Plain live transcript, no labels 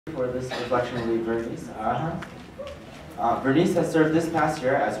For this reflection will be Vernice, Arahan. Vernice has served this past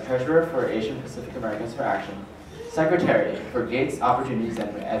year as Treasurer for Asian Pacific Americans for Action, Secretary for Gates Opportunities and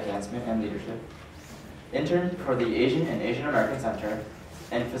Advancement and Leadership, Intern for the Asian and Asian American Center,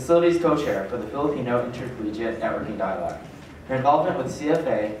 and Facilities Co-Chair for the Filipino Intercollegiate Networking Dialogue. Her involvement with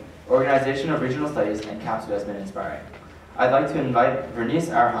CFA, Organization of Regional Studies, and CAPSU has been inspiring. I'd like to invite Vernice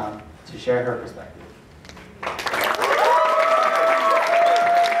Arahan to share her perspective.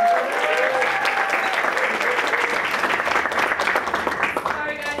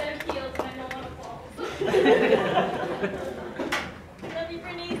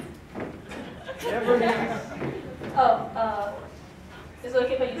 Is it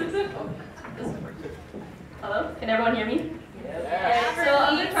okay if I use this? Hello? Can everyone hear me? Yeah. So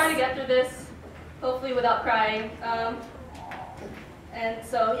I'm going to try to get through this, hopefully without crying. And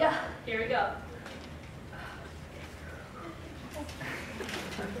so, yeah, here we go.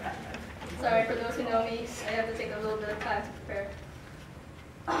 Sorry, for those who know me, I have to take a little bit of time to prepare.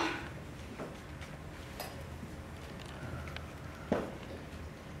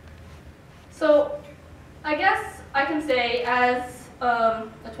 So, I guess I can say as a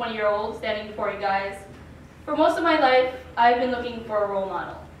 20-year-old standing before you guys, for most of my life, I've been looking for a role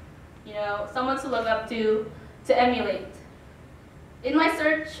model. You know, someone to look up to emulate. In my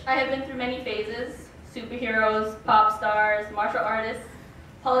search, I have been through many phases: superheroes, pop stars, martial artists,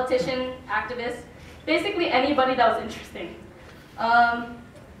 politician, activists, basically anybody that was interesting.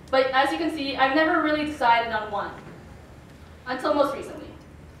 But as you can see, I've never really decided on one, until most recently.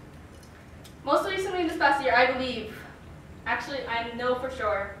 Most recently this past year, I believe, actually I know for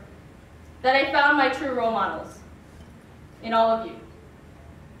sure, that I found my true role models in all of you.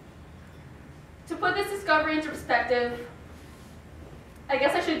 To put this discovery into perspective, I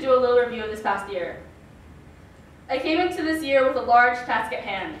guess I should do a little review of this past year. I came into this year with a large task at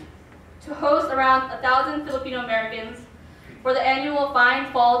hand, to host around 1,000 Filipino Americans for the annual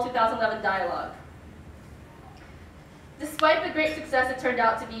Fine Fall 2011 Dialogue. Despite the great success it turned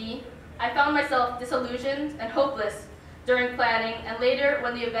out to be, I found myself disillusioned and hopeless during planning and later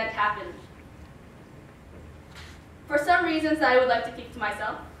when the event happened. For some reasons that I would like to keep to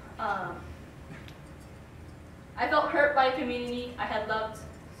myself, I felt hurt by a community I had loved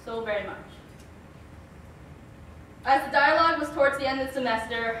so very much. As the dialogue was towards the end of the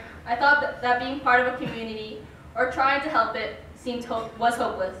semester, I thought that being part of a community or trying to help it was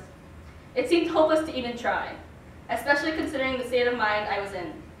hopeless. It seemed hopeless to even try, especially considering the state of mind I was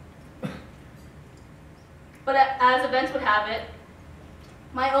in. But as events would have it,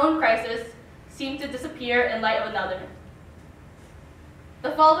 my own crisis seemed to disappear in light of another.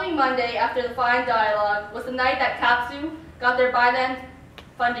 The following Monday after the Fine Dialogue was the night that CAPSU got their byland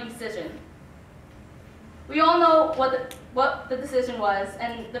funding decision. We all know what the decision was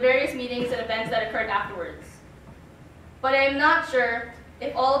and the various meetings and events that occurred afterwards. But I am not sure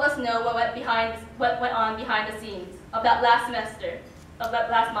if all of us know what went on behind the scenes of that last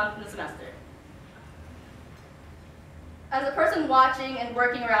month in the semester. As a person watching and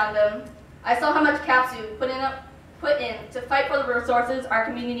working around them, I saw how much CAPSU put in to fight for the resources our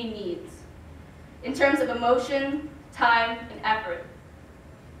community needs, in terms of emotion, time, and effort.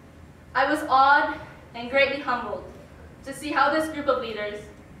 I was awed and greatly humbled to see how this group of leaders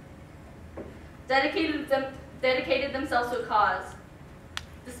dedicated themselves to a cause,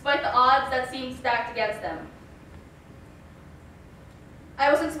 despite the odds that seemed stacked against them.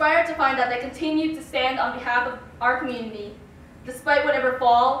 I was inspired to find that they continued to stand on behalf of our community, despite whatever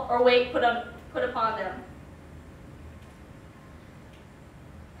fall or weight put upon them.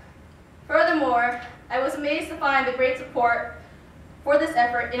 Furthermore, I was amazed to find the great support for this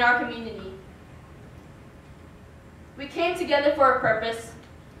effort in our community. We came together for a purpose,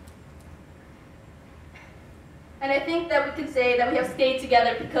 and I think that we can say that we have stayed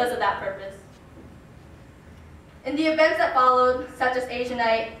together because of that purpose. In the events that followed, such as Asian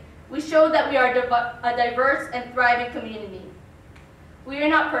Night, we showed that we are a diverse and thriving community. We are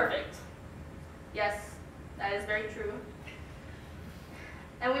not perfect. Yes, that is very true.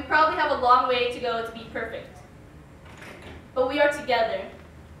 And we probably have a long way to go to be perfect. But we are together.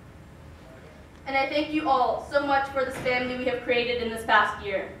 And I thank you all so much for this family we have created in this past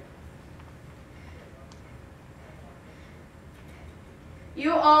year.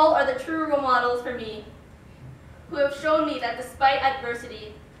 You all are the true role models for me, who have shown me that despite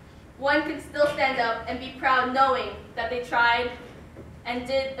adversity, one can still stand up and be proud knowing that they tried and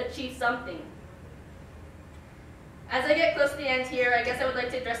did achieve something. As I get close to the end here, I guess I would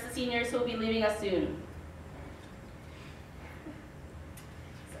like to address the seniors who will be leaving us soon.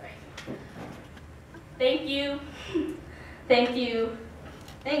 Sorry. Thank you. Thank you.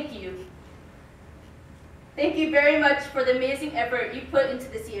 Thank you. Thank you very much for the amazing effort you put into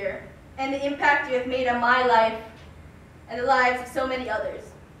this year and the impact you have made on my life and the lives of so many others.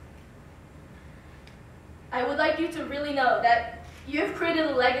 I would like you to really know that you have created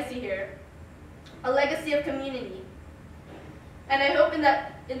a legacy here, a legacy of community. And I hope in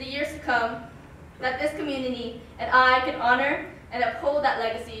the years to come that this community and I can honor and uphold that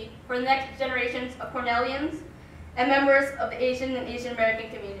legacy for the next generations of Cornellians and members of the Asian and Asian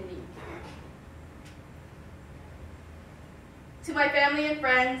American community. To my family and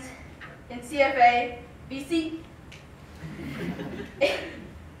friends in CFA, BC,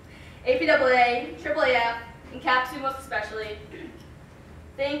 APAA, AAAF, and CAPSU most especially,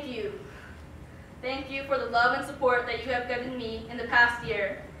 thank you. Thank you for the love and support that you have given me in the past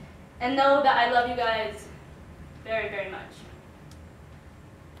year, and know that I love you guys very, very much.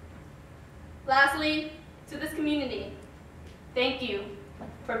 Lastly, to this community, thank you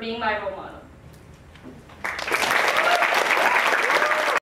for being my role model.